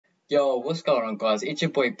Yo, what's going on guys? It's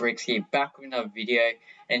your boy Bricks here, back with another video.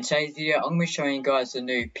 And in today's video, I'm going to be showing you guys the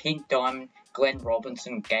new Pink Diamond Glenn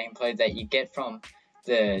Robinson gameplay that you get from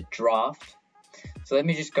the draft. So let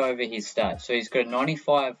me just go over his stats. So he's got a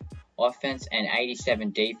 95 offense and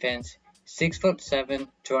 87 defense, 6'7",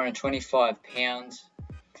 225 pounds.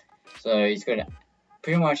 So he's got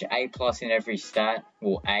pretty much A+ in every stat,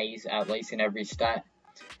 or A's at least in every stat.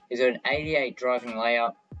 He's got an 88 driving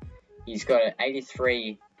layup. He's got an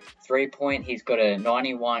 83 3-point. He's got a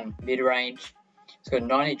 91 mid-range. He's got a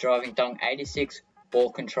 90 driving dunk, 86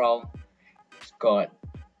 ball control. He's got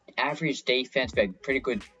average defense, but pretty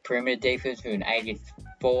good perimeter defense with an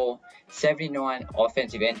 84, 79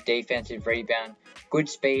 offensive and defensive rebound, good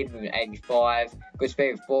speed with an 85, good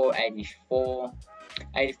speed with ball, 84,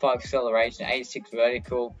 85 acceleration, 86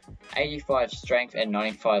 vertical, 85 strength and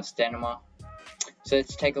 95 stamina. So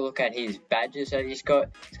let's take a look at his badges that he's got.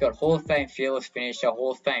 He's got Hall of Fame fearless finisher,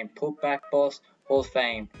 Hall of Fame putback boss, Hall of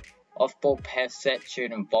Fame off-ball pass set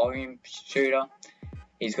shooter and volume shooter.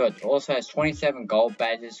 He's got also has 27 gold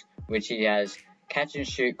badges, which he has catch and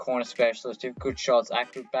shoot, corner specialist, difficult shots,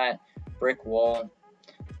 acrobat, brick wall,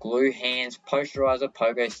 glue hands, posterizer,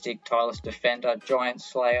 pogo stick, tireless defender, giant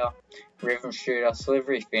slayer, rhythm shooter,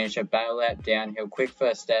 slivery finisher, bailout, downhill, quick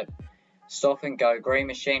first step, stop and go, green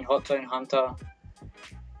machine, hot zone hunter,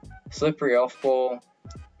 slippery off ball,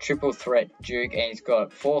 triple threat duke, and he's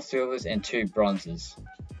got 4 silvers and 2 bronzes.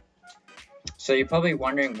 So you're probably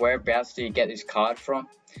wondering whereabouts do you get this card from.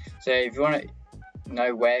 So if you want to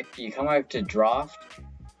know where, you come over to draft,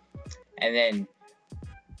 and then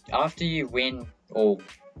after you win, or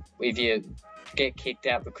if you get kicked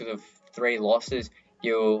out because of 3 losses,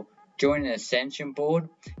 you'll join an ascension board,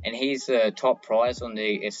 and here's the top prize on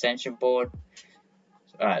the ascension board.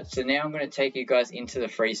 Alright, so now I'm going to take you guys into the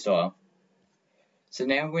freestyle. So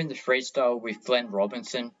now we're in the freestyle with Glenn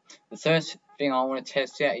Robinson. The first thing I want to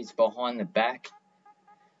test out is behind the back.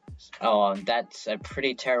 Oh, that's a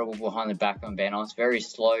pretty terrible behind the back on Ben. It's very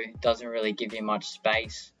slow, doesn't really give you much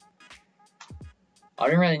space. I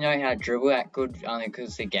don't really know how to dribble that good, only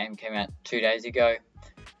because the game came out 2 days ago.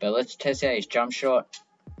 But let's test out his jump shot.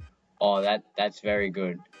 Oh, that's very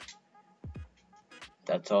good.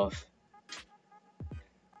 That's off.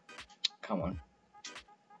 Come on.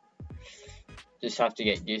 Just have to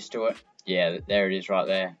get used to it. Yeah, there it is right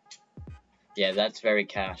there. Yeah, that's very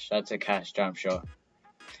cash. That's a cash jump shot.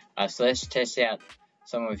 So let's test out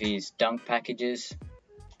some of his dunk packages.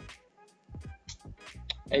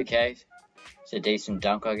 Okay. It's a decent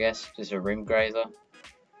dunk, I guess. Just a rim grazer.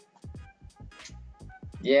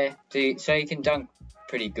 Yeah, so you can dunk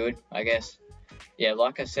pretty good, I guess. Yeah,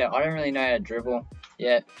 like I said, I don't really know how to dribble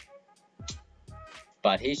yet.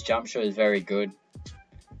 But his jump shot is very good.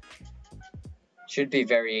 Should be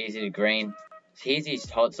very easy to green. Here's his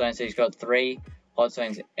hot zone. So he's got 3 hot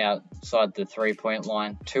zones outside the 3-point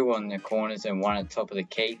line, 2 on the corners and 1 at the top of the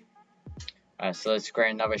key. So let's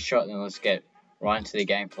green another shot and let's get right into the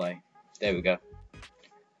gameplay. There we go.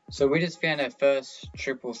 So we just found our first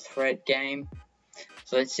triple threat game.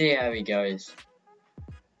 So let's see how he goes.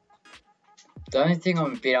 The only thing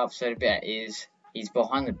I'm a bit upset about is his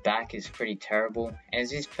behind the back is pretty terrible. And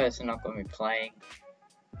is this person not going to be playing?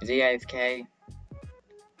 Is he AFK?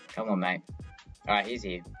 Come on, mate. Alright, he's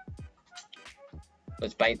here.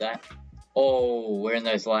 Let's bait that. Oh, we're in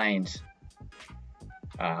those lanes.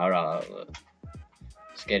 Alright, hold on.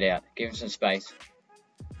 Let's get out. Give him some space.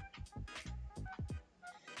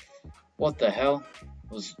 What the hell?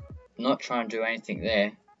 Was not trying to do anything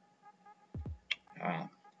there. Alright.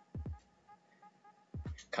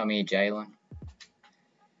 Come here, Jalen.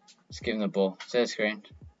 Let's give him the ball. Set screen.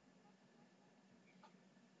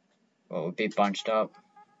 Well, we're a bit bunched up.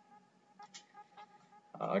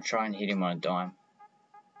 I'll try and hit him on a dime.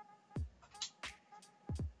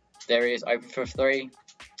 There he is, open for 3.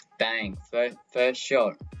 Bang. First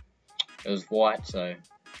shot. It was white, so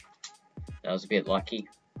that was a bit lucky.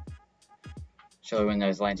 Shall we win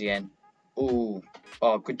those lanes again? Ooh.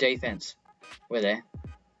 Oh, good defense. We're there.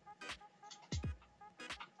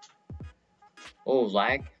 Oh,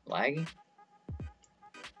 laggy.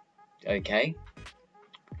 Okay.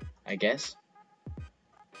 I guess.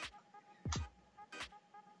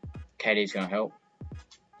 KD's gonna help.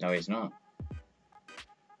 No, he's not.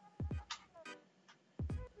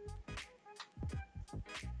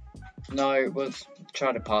 No, was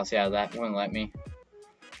trying to pass out of that, wouldn't let me.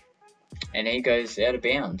 And he goes out of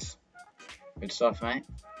bounds. Good stuff, mate.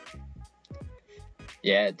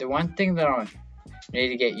 Yeah, the one thing that I need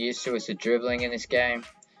to get used to is the dribbling in this game.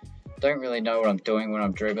 Don't really know what I'm doing when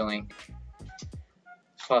I'm dribbling.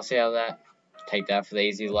 Pass out of that. Take that for the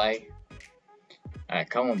easy lay. Alright,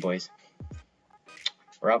 come on, boys.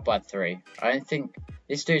 We're up by 3. I don't think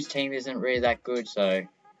this dude's team isn't really that good, so I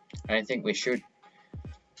don't think we should.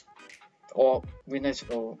 Or win this.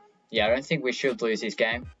 Or yeah, I don't think we should lose this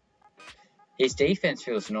game. His defense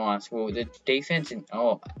feels nice. Well, the defense in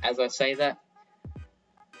as I say that,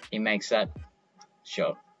 he makes that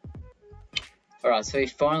shot. Alright, so he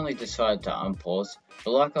finally decided to unpause.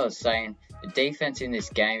 But like I was saying, the defense in this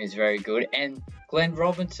game is very good, and Glenn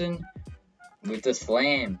Robinson with the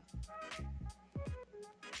slam.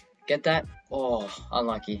 Get that? Oh,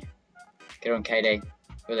 unlucky. Get on, KD.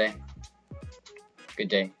 We're there. Good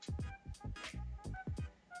D.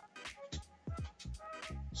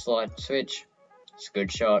 Slide, switch. It's a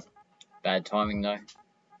good shot. Bad timing though.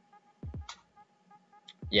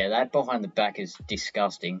 Yeah, that behind the back is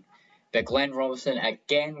disgusting. But Glenn Robinson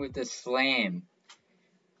again with the slam.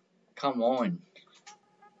 Come on.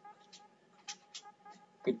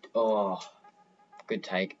 Good. Oh, good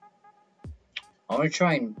take. I want to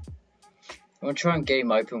try and get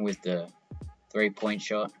him open with the 3-point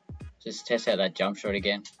shot. Just test out that jump shot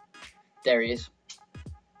again. There he is.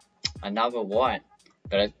 Another white,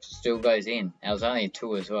 but it still goes in. That was only a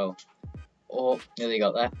 2 as well. Oh, nearly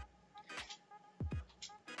got that.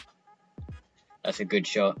 That's a good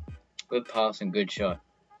shot. Good pass and good shot.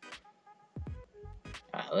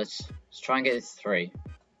 Alright, let's try and get this 3.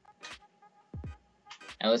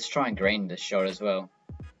 And let's try and green the shot as well.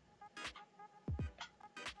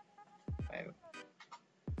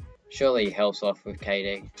 Surely he helps off with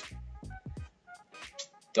KD.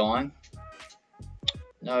 Dime.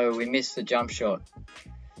 No, we missed the jump shot.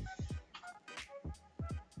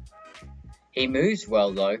 He moves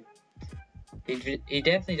well though. He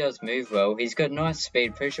definitely does move well. He's got nice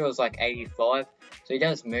speed. Pretty sure it's like 85. So he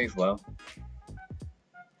does move well.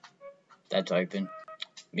 That's open.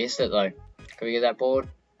 Missed it though. Can we get that board?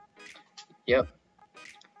 Yep.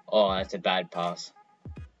 Oh, that's a bad pass.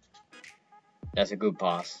 That's a good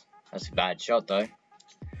pass. That's a bad shot though.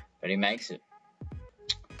 But he makes it.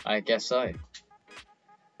 I guess so.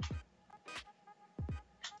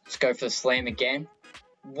 Let's go for the slam again.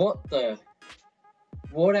 What the?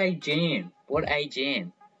 What a jam. What a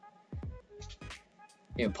jam.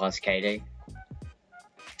 Even past KD.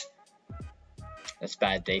 That's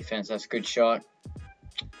bad defense. That's a good shot.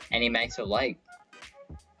 And he makes it late.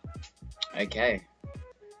 Okay.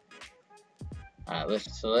 Alright,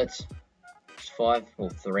 let's 5 or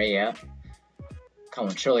 3 out. Come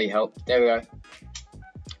on, surely help. There we go.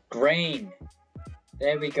 Green.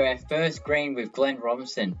 There we go. Our first green with Glenn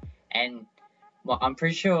Robinson. And I'm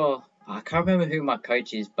pretty sure, I can't remember who my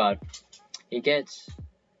coach is, but he gets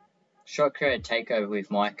shot creator takeover with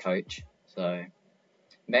my coach. So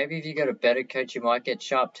maybe if you got a better coach, you might get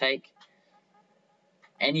sharp take.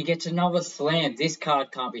 And he gets another slam. This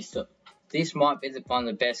card can't be stopped. This might be one of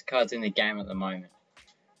the best cards in the game at the moment.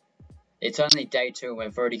 It's only day 2 and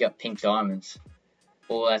we've already got pink diamonds.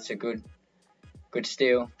 Oh, that's a good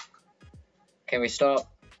steal. Can we stop?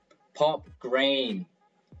 Pop green.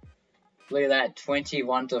 Look at that,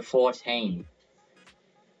 21-14.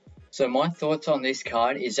 So my thoughts on this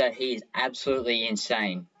card is that he is absolutely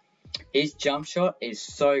insane. His jump shot is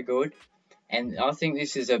so good. And I think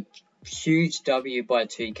this is a huge W by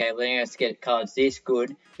 2K, letting us get cards this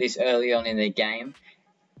good, this early on in the game.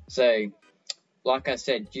 So, like I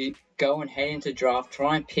said, you go and head into draft,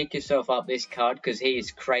 try and pick yourself up this card because he is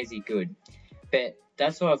crazy good. But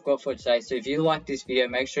that's what I've got for today. So if you like this video,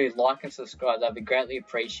 make sure you like and subscribe. That'd be greatly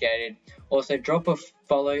appreciated. Also, drop a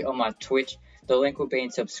follow on my Twitch. The link will be in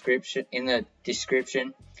the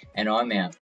description. And I'm out.